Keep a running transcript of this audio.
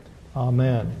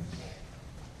Amen.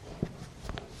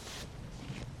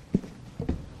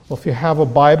 Well, if you have a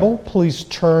Bible, please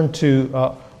turn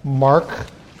to Mark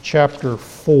chapter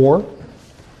 4.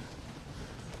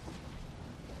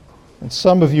 And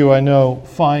some of you, I know,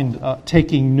 find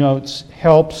taking notes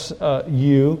helps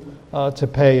you to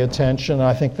pay attention.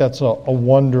 I think that's a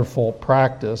wonderful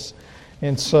practice.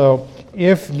 And so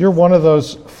if you're one of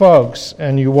those folks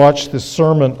and you watch this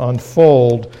sermon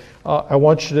unfold, I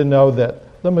want you to know that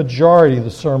the majority of the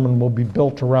sermon will be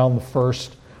built around the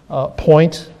first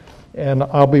point, and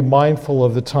I'll be mindful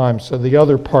of the time, so the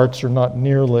other parts are not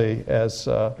nearly as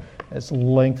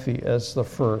lengthy as the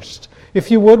first.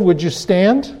 If you would you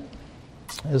stand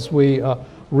as we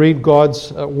read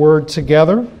God's Word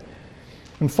together?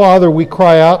 And Father, we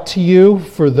cry out to you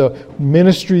for the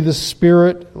ministry of the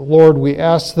Spirit. Lord, we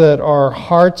ask that our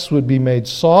hearts would be made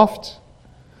soft,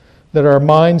 that our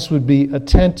minds would be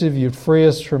attentive. You'd free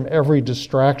us from every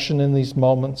distraction in these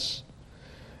moments,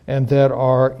 and that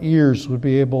our ears would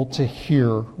be able to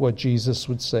hear what Jesus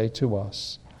would say to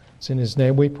us. It's in His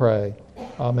name we pray.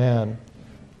 Amen.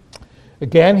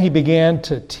 Again, He began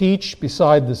to teach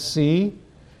beside the sea,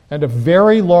 and a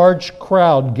very large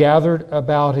crowd gathered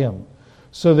about Him,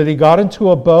 so that He got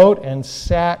into a boat and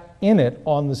sat in it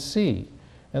on the sea,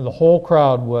 and the whole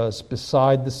crowd was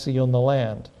beside the sea on the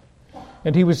land.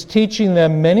 And He was teaching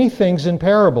them many things in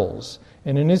parables,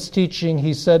 and in His teaching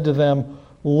He said to them,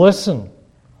 "Listen,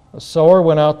 a sower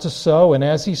went out to sow, and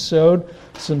as he sowed,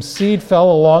 some seed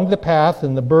fell along the path,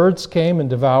 and the birds came and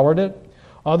devoured it.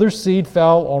 Other seed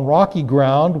fell on rocky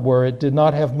ground where it did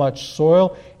not have much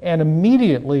soil, and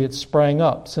immediately it sprang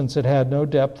up, since it had no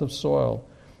depth of soil.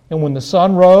 And when the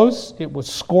sun rose, it was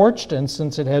scorched, and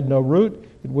since it had no root,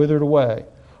 it withered away.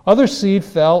 Other seed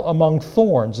fell among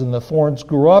thorns, and the thorns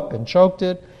grew up and choked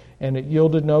it, and it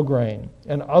yielded no grain.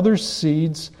 And other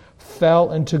seeds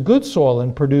fell into good soil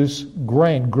and produced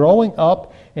grain, growing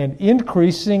up and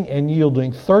increasing and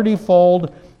yielding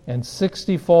 30-fold and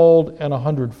 60-fold and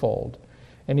 100-fold.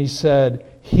 And He said,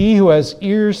 He who has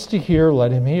ears to hear,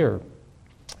 let him hear.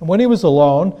 And when He was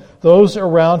alone, those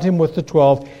around Him with the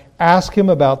 12 asked Him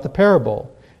about the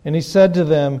parable. And He said to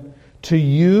them, To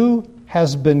you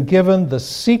has been given the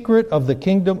secret of the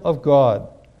kingdom of God.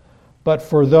 But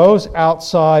for those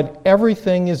outside,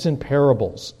 everything is in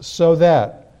parables, so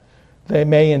that they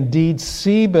may indeed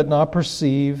see but not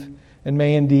perceive, and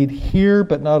may indeed hear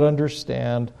but not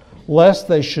understand, lest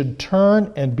they should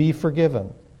turn and be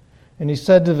forgiven. And He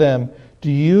said to them,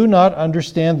 Do you not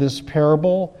understand this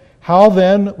parable? How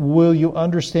then will you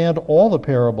understand all the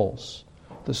parables?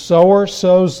 The sower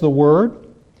sows the word,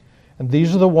 and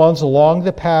these are the ones along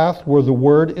the path where the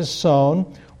word is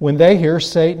sown. When they hear,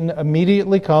 Satan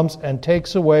immediately comes and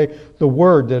takes away the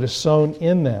word that is sown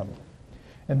in them.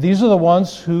 And these are the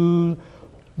ones sown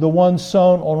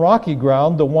on rocky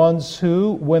ground, the ones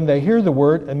who, when they hear the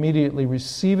word, immediately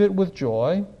receive it with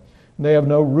joy. They have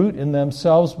no root in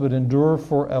themselves, but endure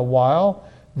for a while.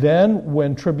 Then,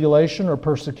 when tribulation or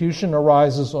persecution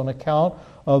arises on account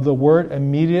of the word,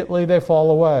 immediately they fall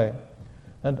away.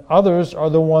 And others are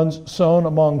the ones sown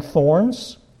among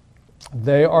thorns.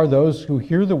 They are those who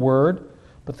hear the word,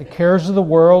 but the cares of the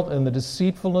world and the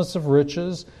deceitfulness of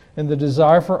riches and the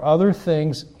desire for other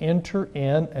things enter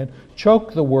in and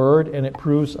choke the word, and it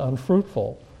proves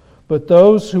unfruitful. But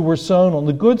those who were sown on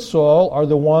the good soil are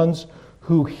the ones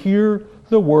who hear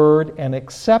the word and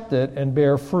accept it and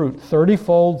bear fruit,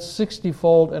 30-fold,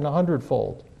 60-fold, and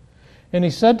 100-fold. And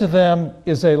He said to them,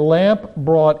 Is a lamp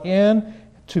brought in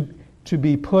to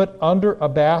be put under a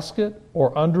basket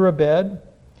or under a bed,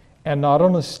 and not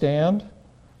on a stand?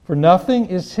 For nothing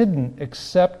is hidden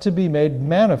except to be made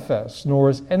manifest, nor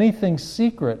is anything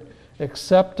secret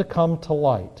except to come to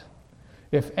light.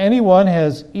 If anyone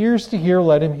has ears to hear,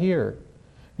 let him hear.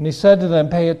 And He said to them,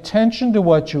 Pay attention to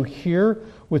what you hear.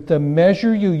 With the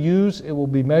measure you use, it will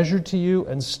be measured to you,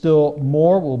 and still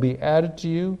more will be added to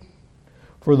you.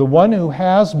 For the one who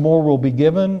has, more will be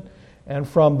given, and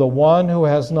from the one who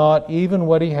has not, even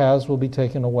what he has will be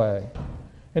taken away.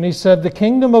 And He said, The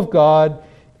kingdom of God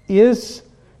is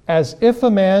as if a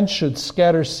man should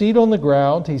scatter seed on the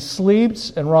ground. He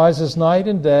sleeps and rises night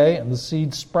and day, and the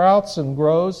seed sprouts and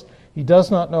grows. He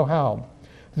does not know how.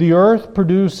 The earth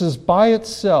produces by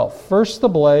itself first the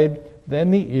blade,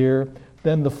 then the ear,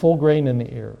 then the full grain in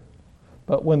the ear.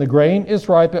 But when the grain is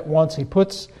ripe at once, He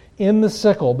puts in the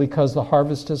sickle, because the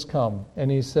harvest has come. And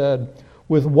He said,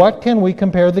 With what can we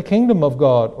compare the kingdom of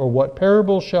God, or what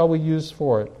parable shall we use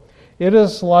for it? It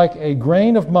is like a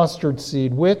grain of mustard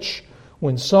seed, which,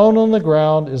 when sown on the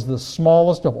ground, is the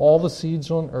smallest of all the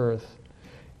seeds on earth.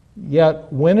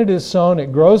 Yet when it is sown,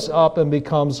 it grows up and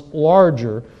becomes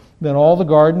larger than all the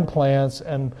garden plants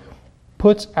and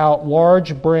puts out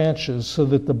large branches so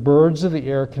that the birds of the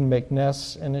air can make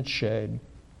nests in its shade.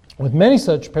 With many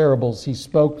such parables he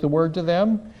spoke the word to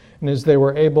them, and as they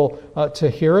were able to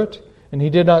hear it, and he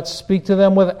did not speak to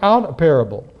them without a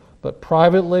parable, but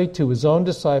privately to his own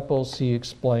disciples he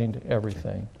explained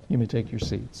everything. You may take your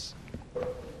seats.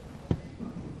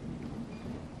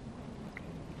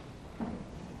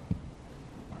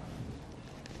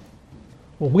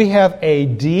 Well, we have a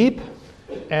deep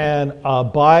and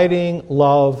abiding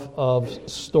love of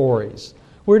stories.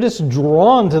 We're just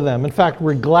drawn to them. In fact,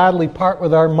 we gladly part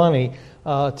with our money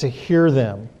to hear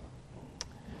them.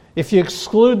 If you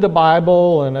exclude the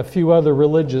Bible and a few other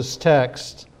religious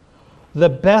texts, the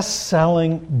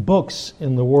best-selling books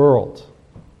in the world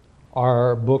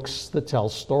are books that tell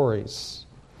stories.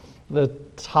 The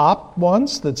top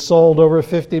ones that sold over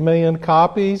 50 million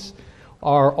copies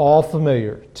are all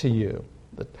familiar to you.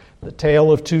 The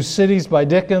Tale of Two Cities by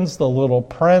Dickens, The Little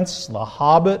Prince, The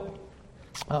Hobbit,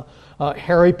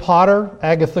 Harry Potter,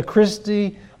 Agatha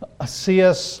Christie,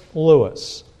 C.S.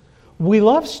 Lewis. We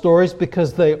love stories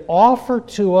because they offer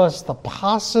to us the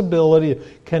possibility of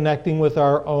connecting with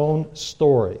our own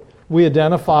story. We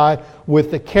identify with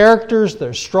the characters,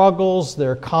 their struggles,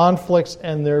 their conflicts,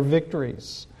 and their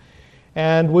victories.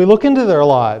 And we look into their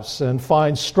lives and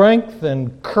find strength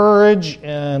and courage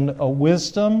and a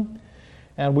wisdom.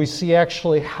 And we see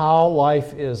actually how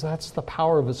life is. That's the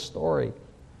power of a story.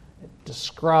 It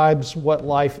describes what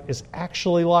life is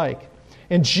actually like.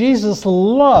 And Jesus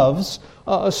loves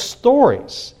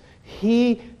stories.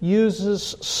 He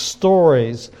uses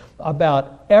stories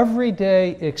about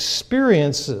everyday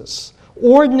experiences,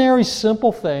 ordinary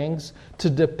simple things, to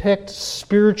depict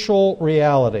spiritual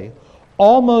reality.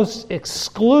 Almost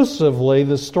exclusively,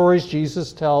 the stories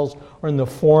Jesus tells are in the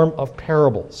form of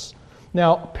parables.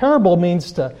 Now, parable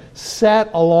means to set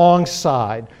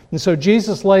alongside. And so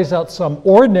Jesus lays out some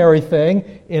ordinary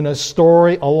thing in a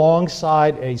story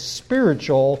alongside a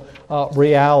spiritual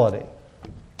reality.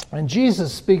 And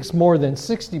Jesus speaks more than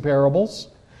 60 parables.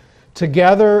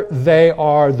 Together, they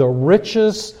are the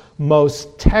richest,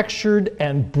 most textured,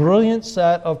 and brilliant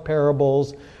set of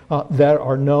parables that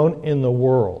are known in the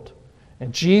world.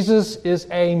 And Jesus is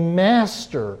a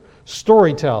master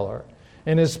storyteller.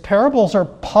 And his parables are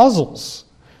puzzles.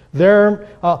 They're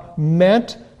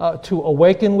meant to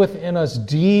awaken within us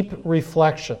deep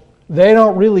reflection. They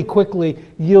don't really quickly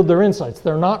yield their insights.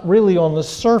 They're not really on the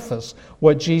surface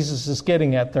what Jesus is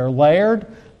getting at. They're layered,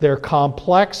 they're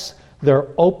complex, they're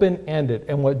open-ended.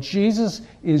 And what Jesus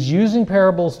is using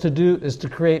parables to do is to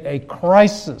create a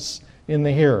crisis in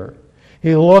the hearer.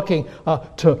 He's looking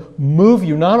to move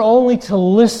you not only to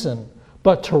listen,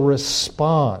 but to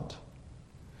respond.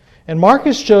 And Mark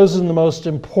has chosen the most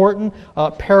important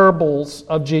parables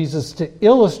of Jesus to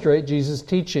illustrate Jesus'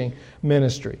 teaching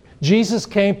ministry. Jesus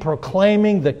came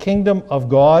proclaiming the kingdom of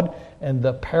God, and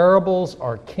the parables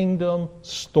are kingdom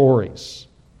stories.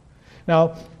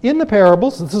 Now, in the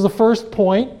parables, this is the first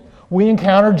point, we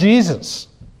encounter Jesus.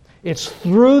 It's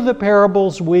through the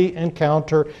parables we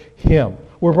encounter Him.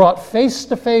 We're brought face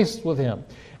to face with Him.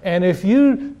 And if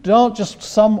you don't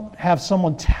just have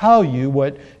someone tell you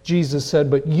what Jesus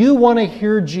said, but you want to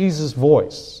hear Jesus'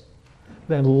 voice,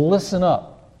 then listen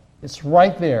up. It's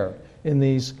right there in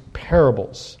these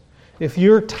parables. If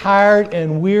you're tired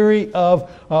and weary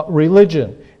of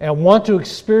religion and want to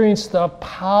experience the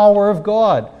power of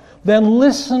God, then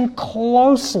listen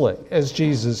closely as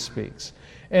Jesus speaks.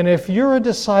 And if you're a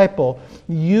disciple,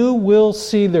 you will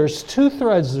see there's two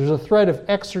threads. There's a thread of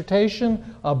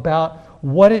exhortation about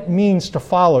what it means to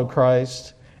follow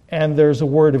Christ, and there's a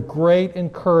word of great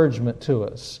encouragement to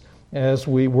us as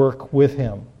we work with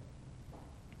Him.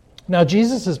 Now,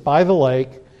 Jesus is by the lake,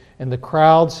 and the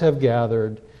crowds have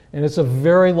gathered, and it's a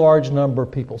very large number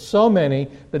of people, so many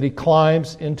that He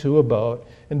climbs into a boat.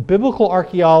 And biblical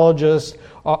archaeologists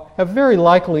have very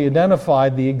likely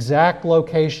identified the exact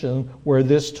location where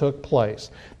this took place.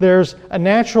 There's a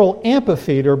natural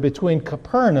amphitheater between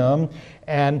Capernaum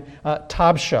and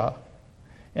Tabsha.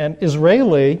 And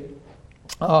Israeli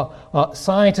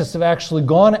scientists have actually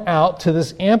gone out to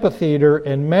this amphitheater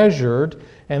and measured,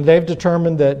 and they've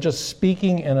determined that just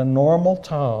speaking in a normal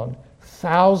tone,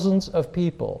 thousands of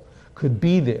people could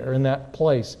be there in that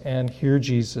place and hear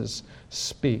Jesus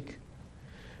speak.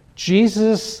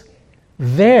 Jesus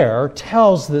there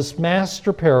tells this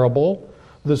master parable,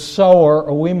 the sower,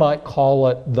 or we might call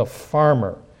it the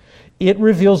farmer. It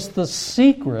reveals the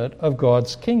secret of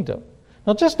God's kingdom.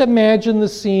 Now just imagine the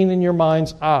scene in your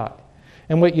mind's eye.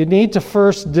 And what you need to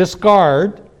first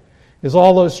discard is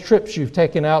all those trips you've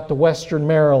taken out to Western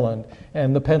Maryland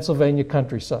and the Pennsylvania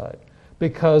countryside.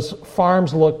 because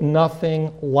farms looked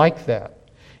nothing like that.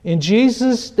 In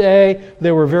Jesus' day,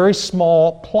 they were very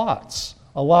small plots,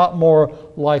 a lot more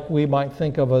like we might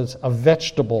think of as a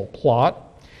vegetable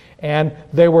plot. And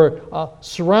they were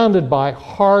surrounded by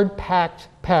hard-packed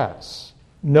paths.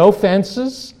 No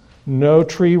fences, no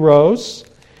tree rows,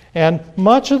 and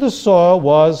much of the soil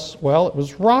was, well, it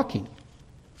was rocky.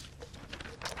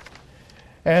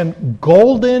 And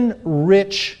golden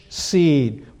rich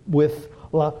seed with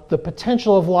the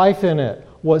potential of life in it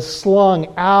was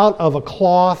slung out of a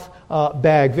cloth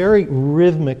bag very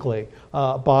rhythmically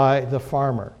by the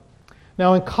farmer.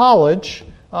 Now in college,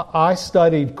 I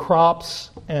studied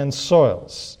crops and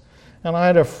soils. And I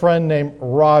had a friend named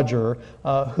Roger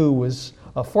who was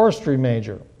a forestry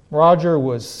major. Roger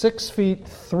was 6 feet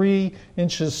 3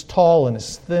 inches tall and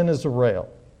as thin as a rail,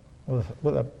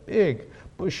 with a big,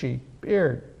 bushy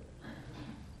beard.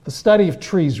 The study of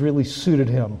trees really suited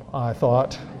him, I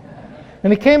thought.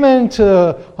 And he came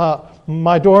into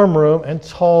my dorm room and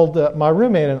told my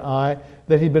roommate and I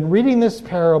that he'd been reading this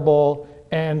parable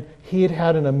and he had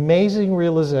had an amazing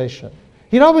realization.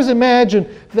 He'd always imagined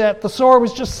that the sower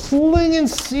was just slinging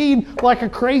seed like a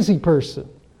crazy person.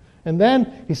 And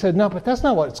then he said, no, but that's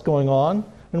not what's going on.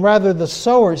 And rather, the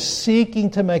sower is seeking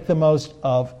to make the most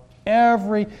of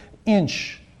every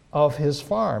inch of his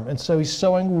farm. And so he's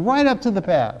sowing right up to the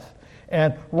path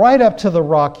and right up to the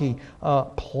rocky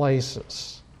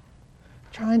places,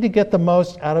 trying to get the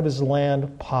most out of his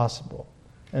land possible.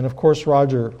 And of course,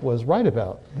 Roger was right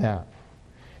about that.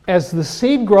 As the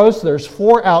seed grows, there's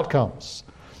 4 outcomes.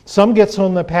 Some gets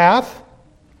on the path.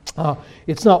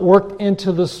 It's not worked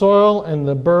into the soil, and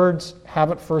the birds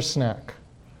have it for a snack.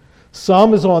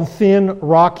 Some is on thin,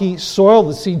 rocky soil.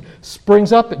 The seed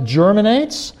springs up, it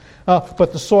germinates,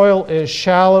 but the soil is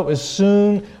shallow. As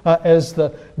soon as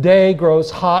the day grows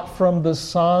hot from the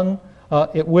sun,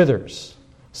 it withers.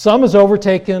 Some is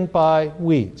overtaken by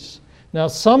weeds. Now,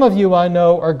 some of you I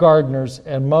know are gardeners,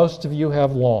 and most of you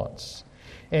have lawns.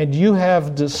 And you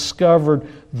have discovered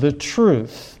the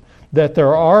truth that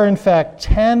there are, in fact,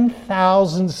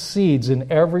 10,000 seeds in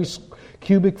every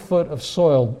cubic foot of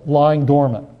soil lying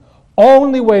dormant,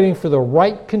 only waiting for the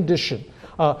right condition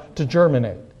to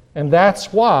germinate. And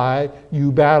that's why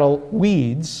you battle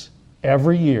weeds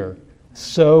every year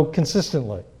so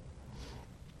consistently.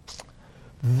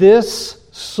 This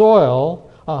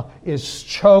soil is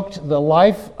choked, the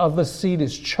life of the seed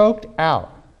is choked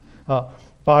out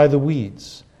by the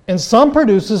weeds. And some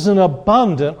produces an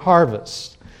abundant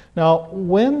harvest. Now,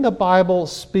 when the Bible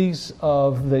speaks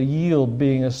of the yield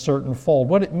being a certain fold,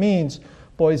 what it means,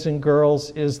 boys and girls,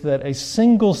 is that a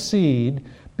single seed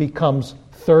becomes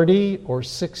 30 or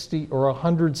 60 or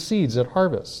 100 seeds at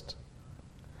harvest.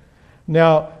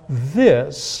 Now,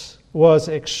 this was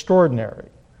extraordinary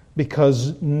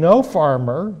because no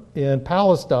farmer in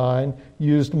Palestine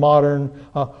used modern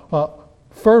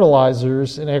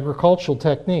fertilizers and agricultural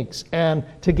techniques. And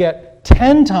to get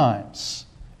 10 times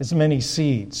as many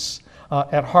seeds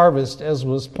at harvest as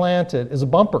was planted is a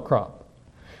bumper crop.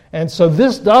 And so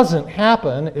this doesn't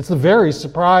happen. It's very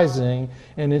surprising,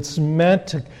 and it's meant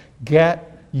to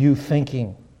get you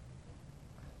thinking,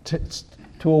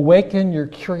 to awaken your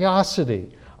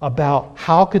curiosity about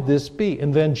how could this be.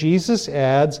 And then Jesus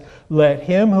adds, let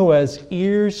him who has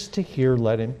ears to hear,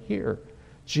 let him hear.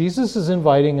 Jesus is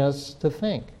inviting us to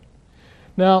think.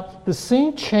 Now, the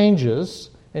scene changes,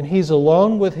 and he's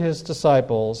alone with his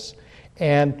disciples,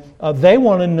 and they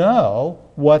want to know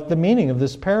what the meaning of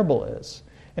this parable is.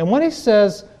 And what he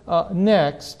says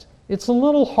next, it's a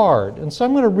little hard. And so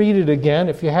I'm going to read it again.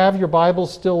 If you have your Bible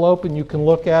still open, you can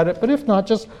look at it. But if not,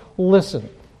 just listen.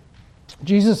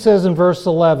 Jesus says in verse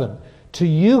 11, to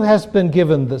you has been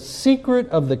given the secret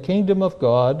of the kingdom of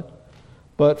God,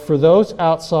 but for those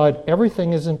outside,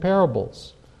 everything is in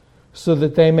parables, so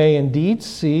that they may indeed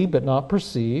see but not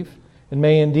perceive, and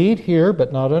may indeed hear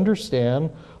but not understand,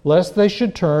 lest they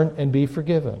should turn and be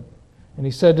forgiven. And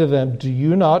he said to them, do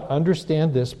you not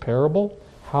understand this parable?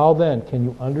 How then can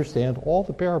you understand all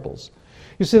the parables?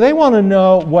 You see, they want to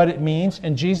know what it means,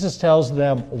 and Jesus tells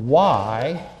them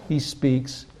why he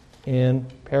speaks in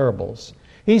parables.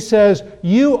 He says,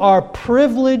 you are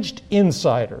privileged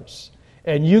insiders,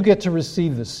 and you get to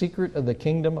receive the secret of the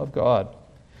kingdom of God.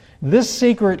 This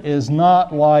secret is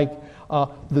not like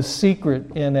the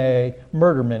secret in a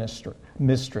murder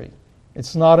mystery.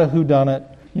 It's not a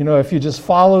whodunit. You know, if you just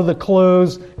follow the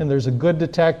clues and there's a good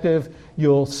detective,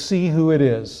 you'll see who it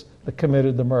is that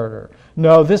committed the murder.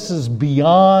 No, this is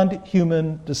beyond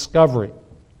human discovery.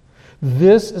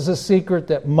 This is a secret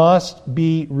that must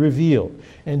be revealed.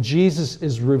 And Jesus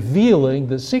is revealing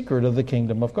the secret of the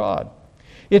kingdom of God.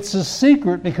 It's a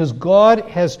secret because God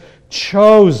has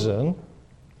chosen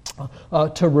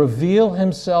to reveal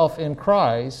himself in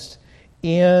Christ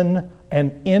in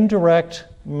an indirect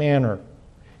manner,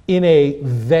 in a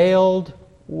veiled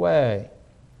way.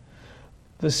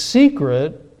 The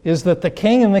secret is that the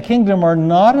king and the kingdom are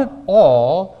not at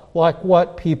all like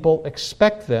what people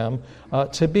expect them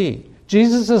to be.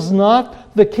 Jesus is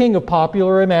not the king of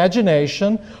popular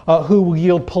imagination who will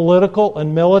yield political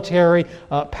and military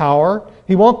power.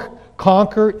 He won't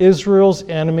conquer Israel's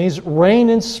enemies, reign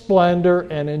in splendor,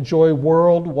 and enjoy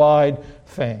worldwide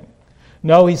fame.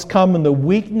 No, he's come in the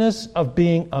weakness of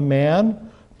being a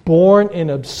man, born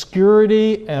in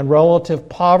obscurity and relative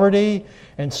poverty,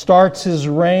 and starts his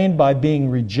reign by being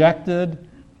rejected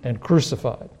and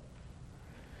crucified.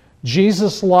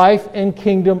 Jesus' life and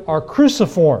kingdom are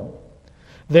cruciform.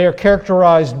 They are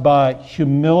characterized by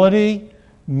humility,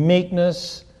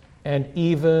 meekness, and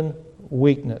even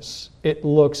weakness. It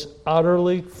looks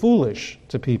utterly foolish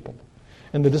to people.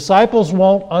 And the disciples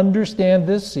won't understand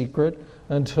this secret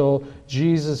until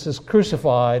Jesus is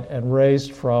crucified and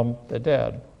raised from the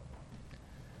dead.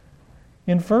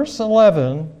 In verse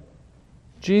 11,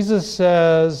 Jesus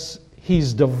says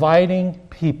he's dividing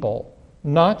people,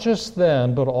 not just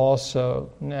then, but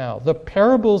also now. The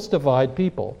parables divide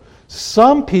people.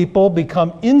 Some people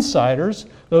become insiders,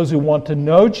 those who want to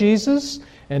know Jesus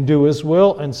and do his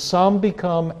will, and some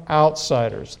become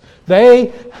outsiders.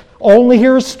 They only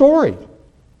hear a story,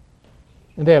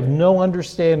 and they have no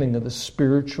understanding of the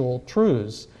spiritual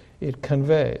truths it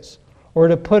conveys. Or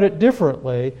to put it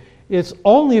differently, it's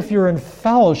only if you're in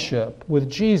fellowship with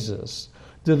Jesus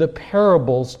do the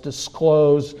parables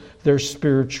disclose their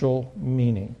spiritual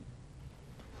meaning.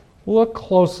 Look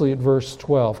closely at verse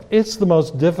 12. It's the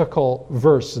most difficult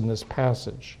verse in this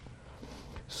passage.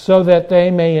 So that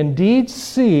they may indeed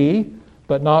see,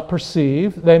 but not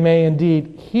perceive. They may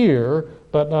indeed hear,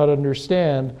 but not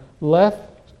understand,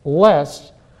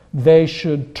 lest they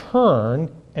should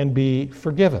turn and be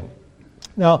forgiven.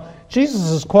 Now, Jesus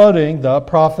is quoting the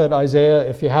prophet Isaiah.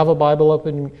 If you have a Bible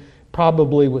open,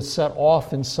 probably was set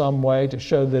off in some way to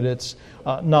show that it's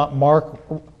not Mark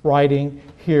writing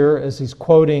here as he's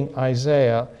quoting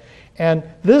Isaiah. And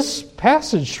this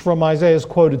passage from Isaiah is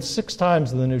quoted 6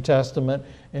 times in the New Testament,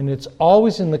 and it's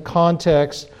always in the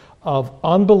context of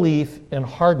unbelief and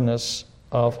hardness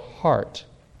of heart.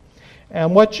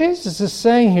 And what Jesus is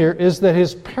saying here is that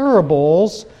his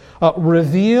parables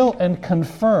reveal and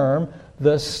confirm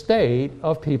the state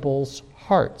of people's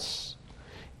hearts.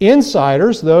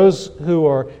 Insiders, those who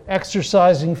are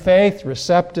exercising faith,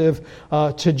 receptive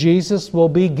to Jesus, will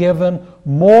be given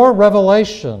more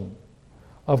revelation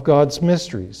of God's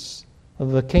mysteries,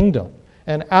 of the kingdom.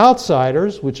 And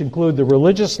outsiders, which include the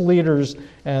religious leaders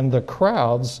and the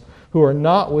crowds who are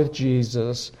not with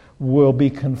Jesus, will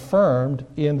be confirmed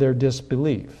in their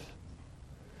disbelief.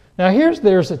 Now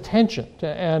there's a tension,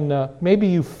 and maybe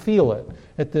you feel it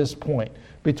at this point,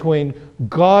 between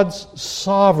God's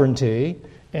sovereignty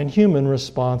and human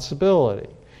responsibility.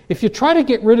 If you try to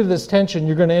get rid of this tension,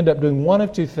 you're going to end up doing one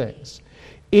of two things.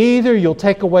 Either you'll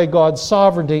take away God's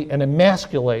sovereignty and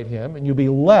emasculate him, and you'll be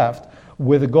left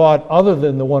with a God other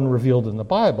than the one revealed in the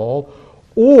Bible,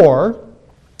 or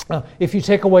if you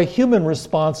take away human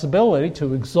responsibility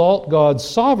to exalt God's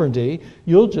sovereignty,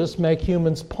 you'll just make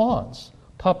humans pawns,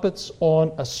 puppets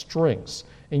on a strings,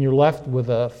 and you're left with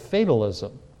a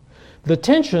fatalism. The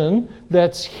tension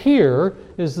that's here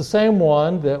is the same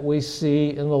one that we see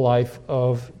in the life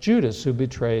of Judas, who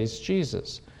betrays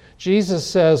Jesus. Jesus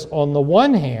says, on the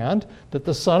one hand, that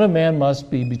the Son of Man must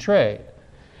be betrayed,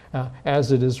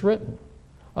 as it is written.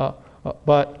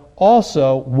 But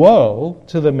also, woe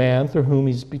to the man through whom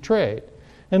he's betrayed.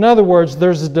 In other words,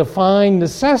 there's a defined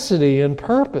necessity and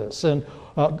purpose, and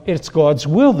it's God's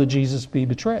will that Jesus be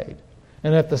betrayed.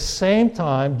 And at the same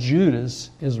time,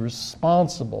 Judas is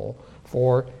responsible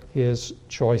for his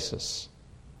choices.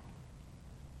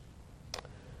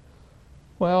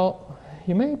 Well,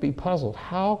 you may be puzzled.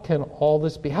 How can all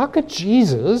this be? How could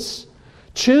Jesus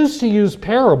choose to use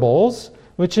parables,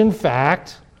 which in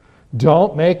fact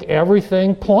don't make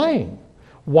everything plain?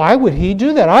 Why would he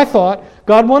do that? I thought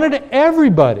God wanted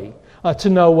everybody to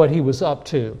know what he was up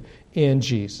to in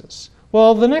Jesus.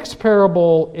 Well, the next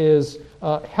parable is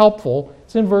helpful.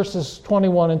 It's in verses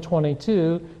 21 and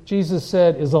 22. Jesus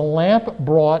said, "Is a lamp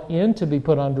brought in to be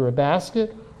put under a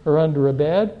basket or under a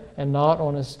bed and not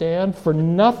on a stand? For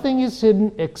nothing is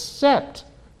hidden except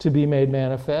to be made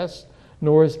manifest,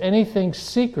 nor is anything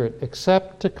secret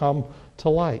except to come to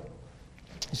light."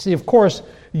 You see, of course,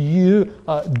 you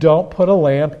don't put a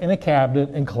lamp in a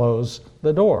cabinet and close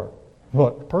the door.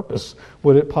 What purpose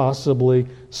would it possibly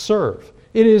serve?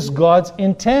 It is God's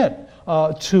intent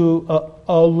to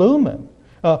illumine.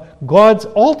 God's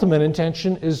ultimate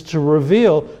intention is to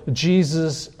reveal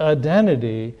Jesus'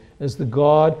 identity as the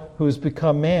God who has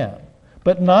become man,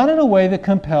 but not in a way that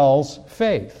compels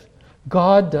faith.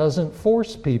 God doesn't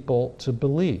force people to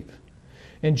believe.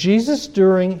 And Jesus,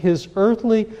 during his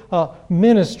earthly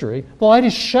ministry, the light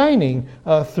is shining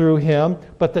through him,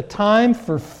 but the time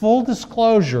for full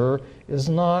disclosure is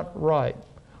not right.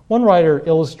 One writer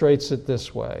illustrates it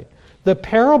this way. The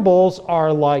parables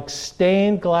are like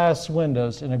stained glass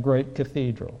windows in a great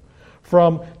cathedral.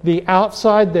 From the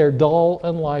outside, they're dull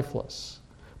and lifeless.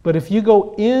 But if you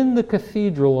go in the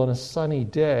cathedral on a sunny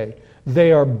day,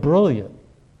 they are brilliant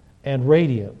and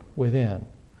radiant within.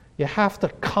 You have to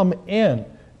come in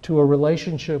to a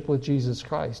relationship with Jesus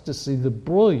Christ to see the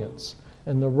brilliance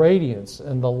and the radiance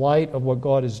and the light of what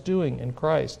God is doing in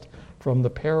Christ from the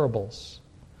parables.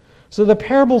 So the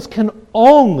parables can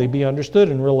only be understood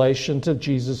in relation to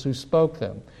Jesus who spoke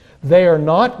them. They are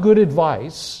not good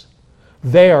advice.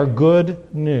 They are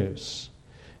good news.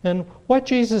 And what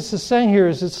Jesus is saying here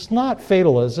is it's not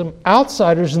fatalism.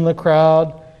 Outsiders in the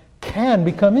crowd can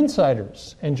become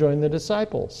insiders and join the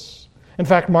disciples. In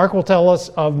fact, Mark will tell us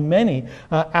of many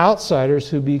outsiders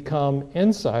who become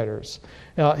insiders.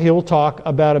 He'll talk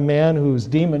about a man who's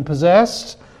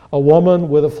demon-possessed, a woman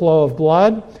with a flow of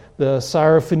blood, the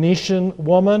Syrophoenician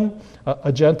woman,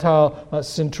 a Gentile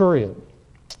centurion.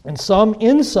 And some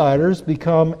insiders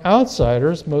become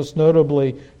outsiders, most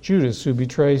notably Judas, who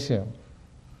betrays him.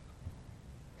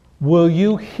 Will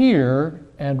you hear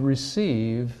and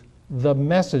receive the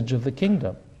message of the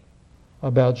kingdom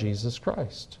about Jesus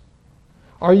Christ?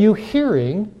 Are you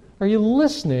hearing, are you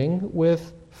listening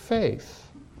with faith?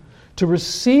 To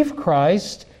receive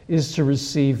Christ is to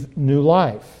receive new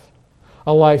life.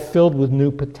 A life filled with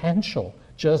new potential,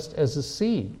 just as a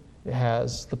seed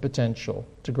has the potential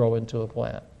to grow into a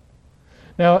plant.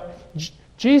 Now,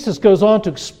 Jesus goes on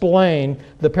to explain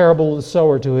the parable of the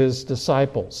sower to his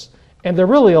disciples. And there are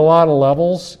really a lot of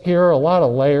levels here, a lot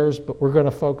of layers, but we're going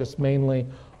to focus mainly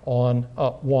on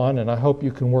one, and I hope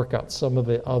you can work out some of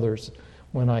the others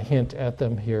when I hint at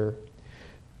them here.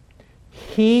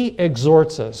 He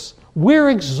exhorts us. We're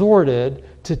exhorted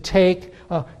to take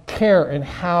care in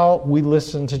how we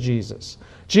listen to Jesus.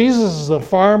 Jesus is the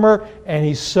farmer, and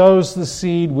he sows the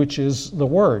seed, which is the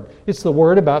Word. It's the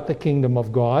Word about the kingdom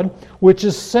of God, which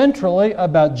is centrally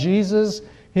about Jesus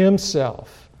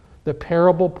himself. The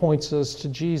parable points us to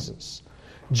Jesus.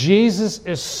 Jesus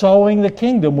is sowing the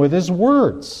kingdom with his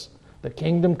words. The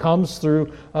kingdom comes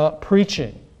through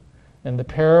preaching. And the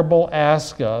parable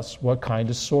asks us, what kind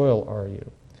of soil are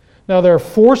you? Now, there are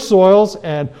 4 soils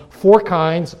and 4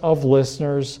 kinds of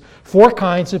listeners, 4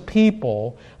 kinds of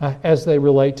people as they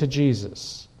relate to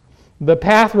Jesus. The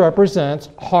path represents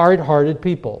hard-hearted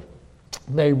people.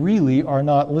 They really are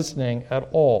not listening at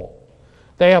all.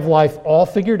 They have life all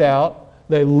figured out.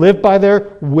 They live by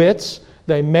their wits.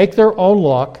 They make their own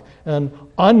luck. And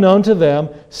unknown to them,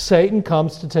 Satan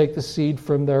comes to take the seed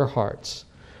from their hearts.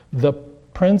 The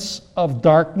prince of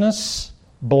darkness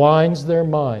blinds their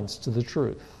minds to the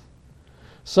truth.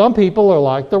 Some people are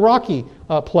like the rocky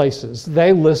places.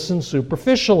 They listen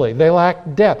superficially. They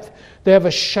lack depth. They have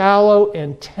a shallow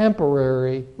and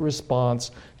temporary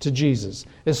response to Jesus.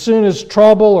 As soon as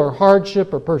trouble or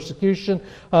hardship or persecution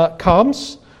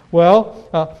comes,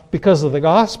 because of the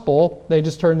gospel, they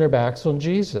just turn their backs on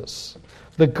Jesus.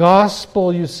 The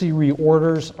gospel, you see,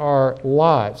 reorders our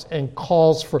lives and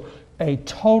calls for a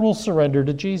total surrender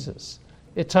to Jesus.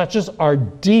 It touches our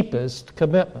deepest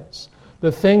commitments,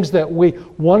 the things that we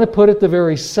want to put at the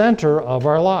very center of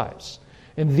our lives.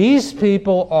 And these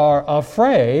people are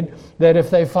afraid that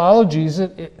if they follow Jesus,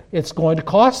 it's going to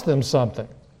cost them something.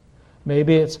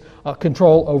 Maybe it's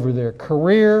control over their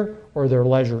career, or their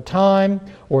leisure time,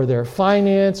 or their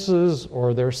finances,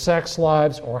 or their sex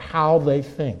lives, or how they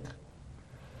think.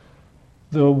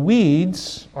 The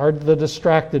weeds are the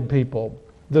distracted people.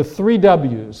 The 3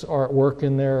 W's are at work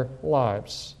in their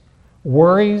lives.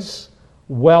 Worries,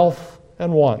 wealth,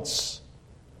 and wants.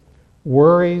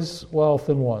 Worries, wealth,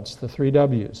 and wants, the 3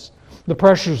 W's. The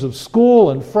pressures of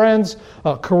school and friends,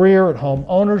 career and home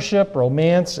ownership,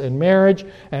 romance and marriage,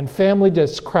 and family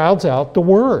just crowds out the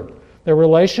Word. Their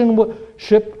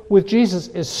relationship with Jesus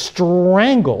is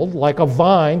strangled like a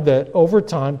vine that over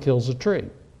time kills a tree.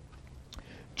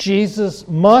 Jesus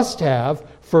must have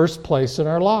first place in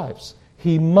our lives.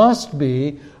 He must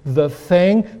be the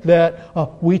thing that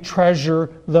we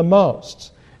treasure the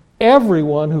most.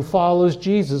 Everyone who follows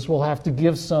Jesus will have to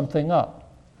give something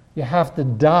up. You have to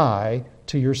die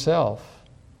to yourself.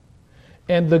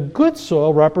 And the good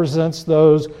soil represents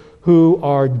those who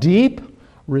are deep,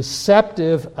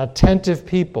 receptive, attentive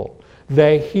people.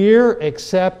 They hear,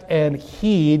 accept, and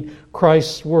heed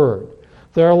Christ's word.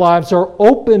 Their lives are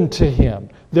open to Him.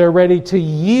 They're ready to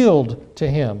yield to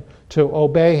Him, to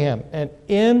obey Him. And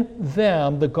in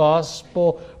them, the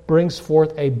gospel brings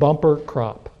forth a bumper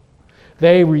crop.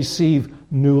 They receive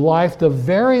new life, the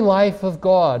very life of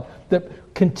God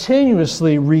that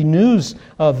continuously renews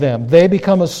them. They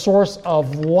become a source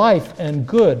of life and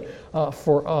good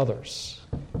for others.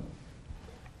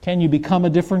 Can you become a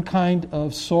different kind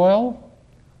of soil?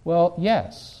 Well,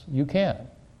 yes, you can.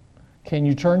 Can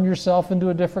you turn yourself into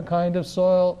a different kind of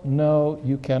soil? No,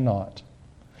 you cannot.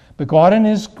 But God in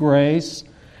His grace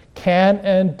can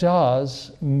and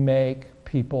does make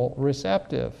people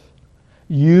receptive.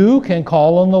 You can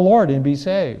call on the Lord and be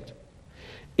saved.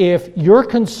 If you're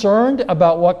concerned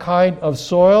about what kind of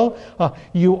soil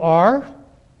you are,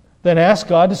 then ask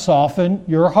God to soften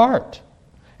your heart.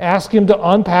 Ask Him to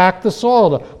unpack the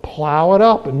soil, to plow it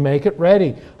up and make it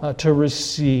ready to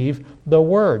receive the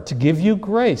Word, to give you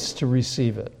grace to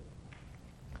receive it.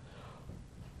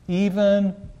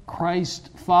 Even Christ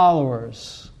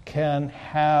followers can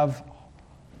have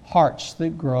hearts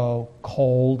that grow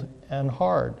cold and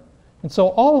hard. And so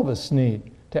all of us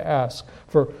need to ask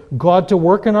for God to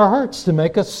work in our hearts, to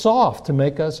make us soft, to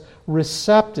make us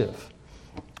receptive.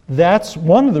 That's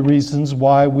one of the reasons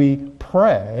why we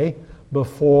pray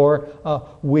before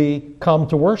we come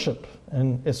to worship.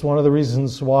 And it's one of the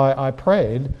reasons why I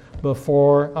prayed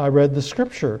before I read the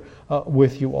Scripture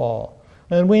with you all.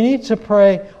 And we need to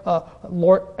pray,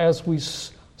 Lord, as we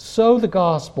sow the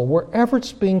gospel, wherever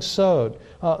it's being sowed,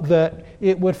 that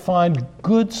it would find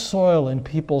good soil in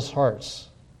people's hearts.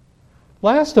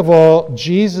 Last of all,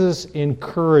 Jesus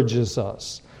encourages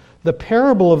us. The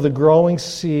parable of the growing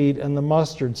seed and the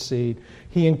mustard seed,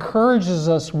 He encourages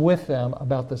us with them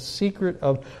about the secret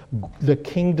of the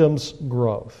kingdom's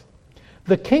growth.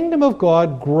 The kingdom of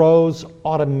God grows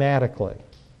automatically.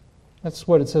 That's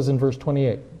what it says in verse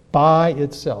 28. By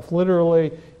itself.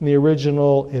 Literally, in the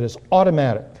original, it is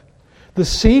automatic. The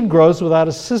seed grows without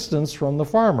assistance from the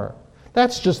farmer.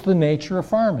 That's just the nature of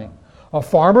farming. A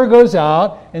farmer goes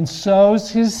out and sows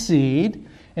his seed,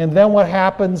 and then what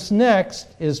happens next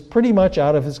is pretty much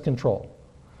out of his control.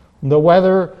 The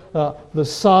weather, the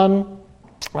sun,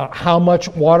 how much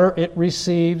water it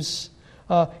receives,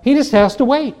 he just has to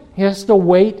wait. He has to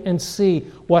wait and see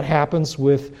what happens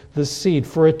with the seed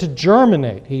for it to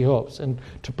germinate, he hopes, and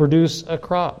to produce a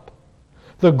crop.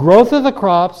 The growth of the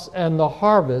crops and the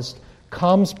harvest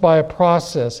comes by a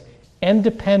process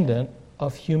independent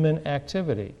of human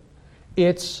activity.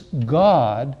 It's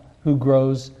God who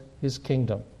grows His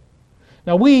kingdom.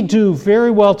 Now, we do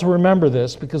very well to remember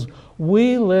this because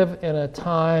we live in a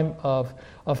time of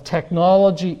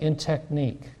technology and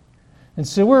technique. And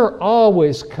so we're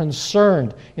always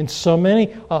concerned in so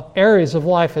many areas of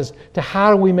life as to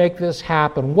how do we make this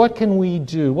happen? What can we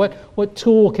do? What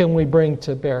tool can we bring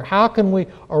to bear? How can we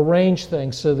arrange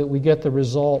things so that we get the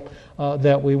result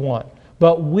that we want?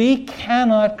 But we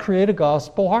cannot create a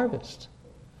gospel harvest.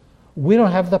 We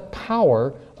don't have the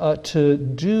power to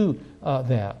do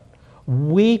that.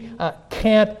 We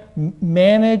can't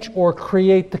manage or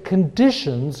create the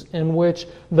conditions in which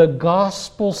the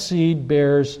gospel seed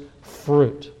bears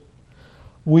fruit.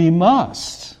 We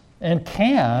must and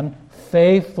can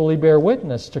faithfully bear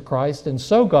witness to Christ and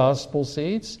sow gospel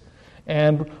seeds,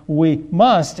 and we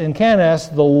must and can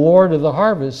ask the Lord of the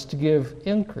harvest to give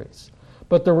increase.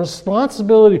 But the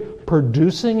responsibility of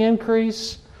producing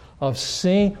increase, of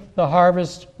seeing the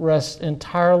harvest, rests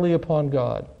entirely upon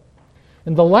God.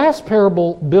 And the last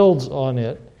parable builds on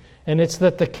it, and it's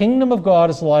that the kingdom of God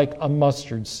is like a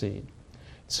mustard seed.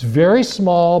 It's very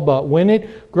small, but when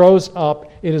it grows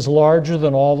up, it is larger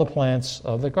than all the plants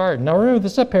of the garden. Now remember,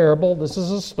 this is a parable, this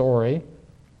is a story,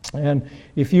 and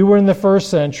if you were in the first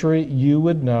century, you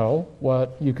would know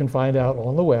what you can find out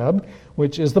on the web,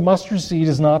 which is the mustard seed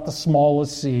is not the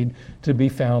smallest seed to be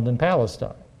found in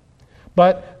Palestine.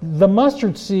 But the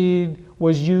mustard seed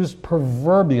was used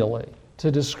proverbially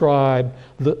to describe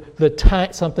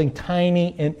something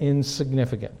tiny and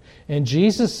insignificant. And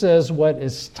Jesus says what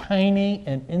is tiny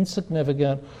and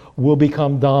insignificant will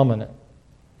become dominant.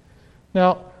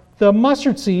 Now, the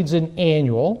mustard seed's an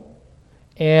annual,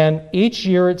 and each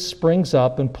year it springs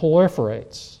up and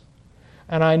proliferates.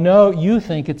 And I know you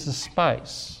think it's a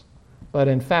spice, but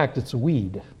in fact it's a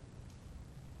weed.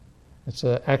 It's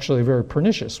actually a very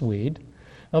pernicious weed.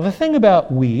 Now, the thing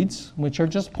about weeds, which are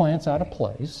just plants out of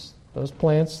place, those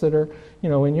plants that are,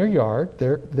 in your yard,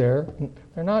 they're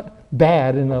not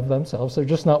bad in and of themselves. They're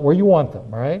just not where you want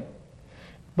them, right?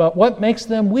 But what makes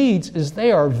them weeds is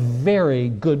they are very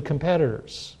good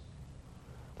competitors.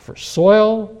 for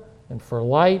soil and for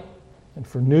light and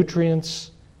for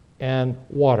nutrients and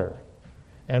water.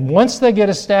 And once they get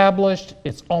established,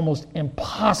 it's almost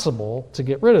impossible to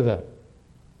get rid of them.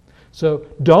 So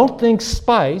don't think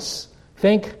spice,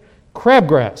 think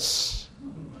crabgrass,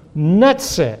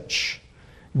 nutsedge,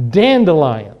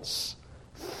 dandelions,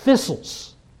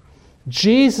 thistles.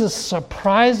 Jesus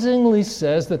surprisingly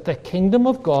says that the kingdom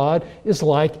of God is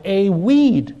like a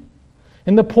weed.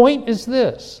 And the point is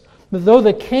this: that though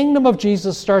the kingdom of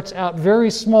Jesus starts out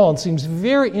very small and seems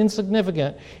very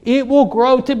insignificant, it will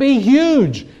grow to be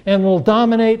huge and will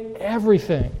dominate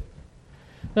everything.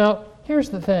 Now, here's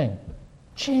the thing.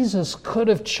 Jesus could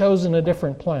have chosen a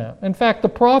different plan. In fact, the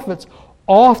prophets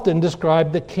often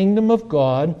describe the kingdom of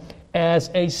God as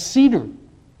a cedar.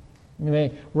 You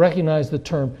may recognize the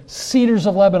term cedars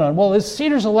of Lebanon. Well, the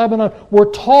cedars of Lebanon were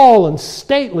tall and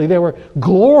stately. They were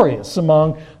glorious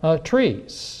among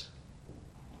trees.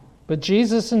 But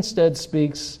Jesus instead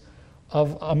speaks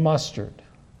of a mustard,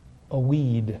 a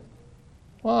weed.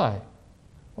 Why?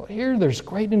 Well, here there's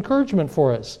great encouragement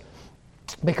for us.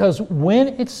 Because when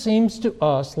it seems to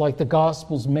us like the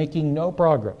gospel's making no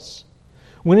progress,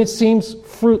 when it seems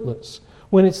fruitless,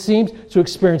 when it seems to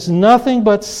experience nothing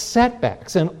but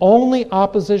setbacks and only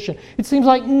opposition, it seems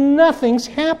like nothing's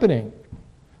happening.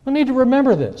 We need to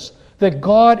remember this, that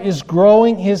God is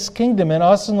growing His kingdom in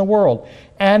us and the world,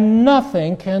 and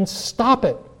nothing can stop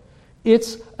it.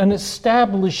 It's an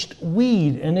established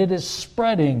weed, and it is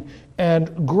spreading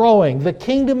and growing. The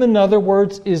kingdom, in other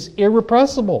words, is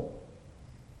irrepressible.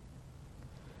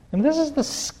 And this is the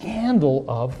scandal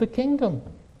of the kingdom,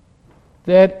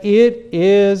 that it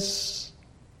is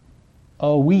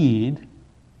a weed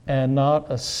and not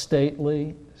a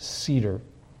stately cedar.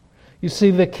 You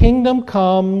see, the kingdom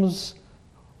comes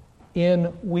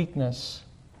in weakness.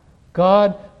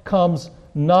 God comes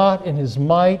not in His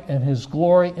might and His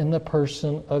glory in the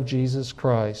person of Jesus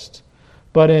Christ,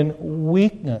 but in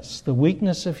weakness, the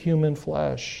weakness of human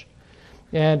flesh.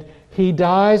 And He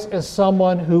dies as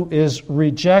someone who is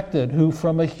rejected, who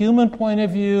from a human point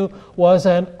of view was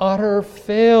an utter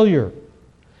failure.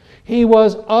 He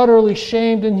was utterly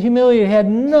shamed and humiliated, had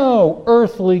no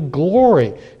earthly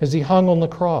glory as He hung on the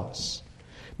cross.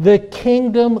 The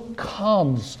kingdom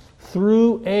comes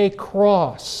through a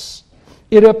cross.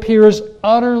 It appears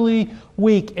utterly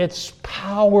weak. Its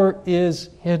power is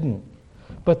hidden.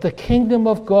 But the kingdom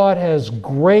of God has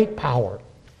great power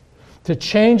to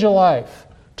change a life,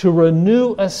 to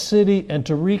renew a city, and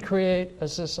to recreate a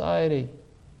society.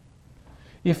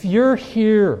 If you're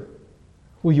here,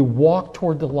 will you walk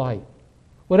toward the light?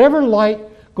 Whatever light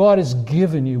God has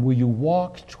given you, will you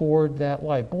walk toward that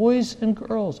light? Boys and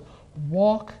girls,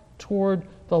 walk toward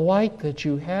the light that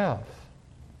you have.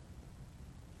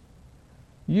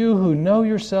 You who know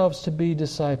yourselves to be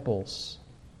disciples,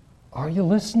 are you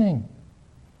listening?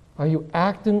 Are you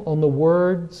acting on the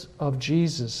words of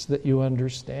Jesus that you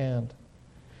understand?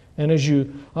 And as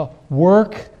you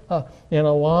work and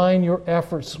align your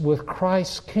efforts with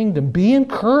Christ's kingdom, be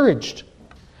encouraged.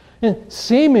 And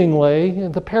seemingly,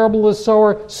 in the parable of the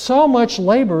sower, so much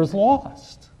labor is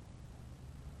lost.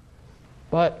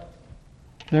 But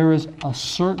there is a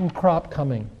certain crop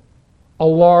coming, a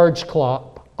large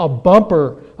crop, a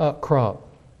bumper crop.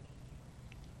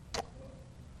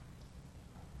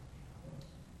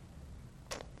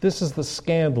 This is the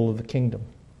scandal of the kingdom,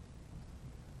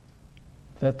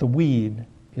 that the weed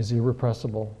is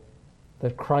irrepressible,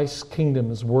 that Christ's kingdom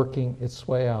is working its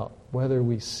way out, whether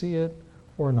we see it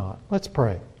or not. Let's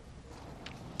pray.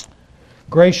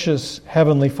 Gracious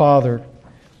Heavenly Father,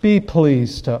 be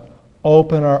pleased to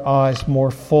open our eyes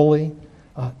more fully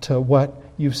to what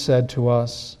you've said to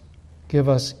us. Give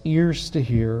us ears to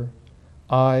hear,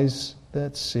 eyes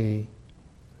that see.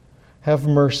 Have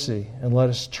mercy and let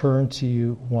us turn to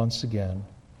you once again.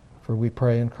 For we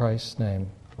pray in Christ's name.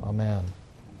 Amen.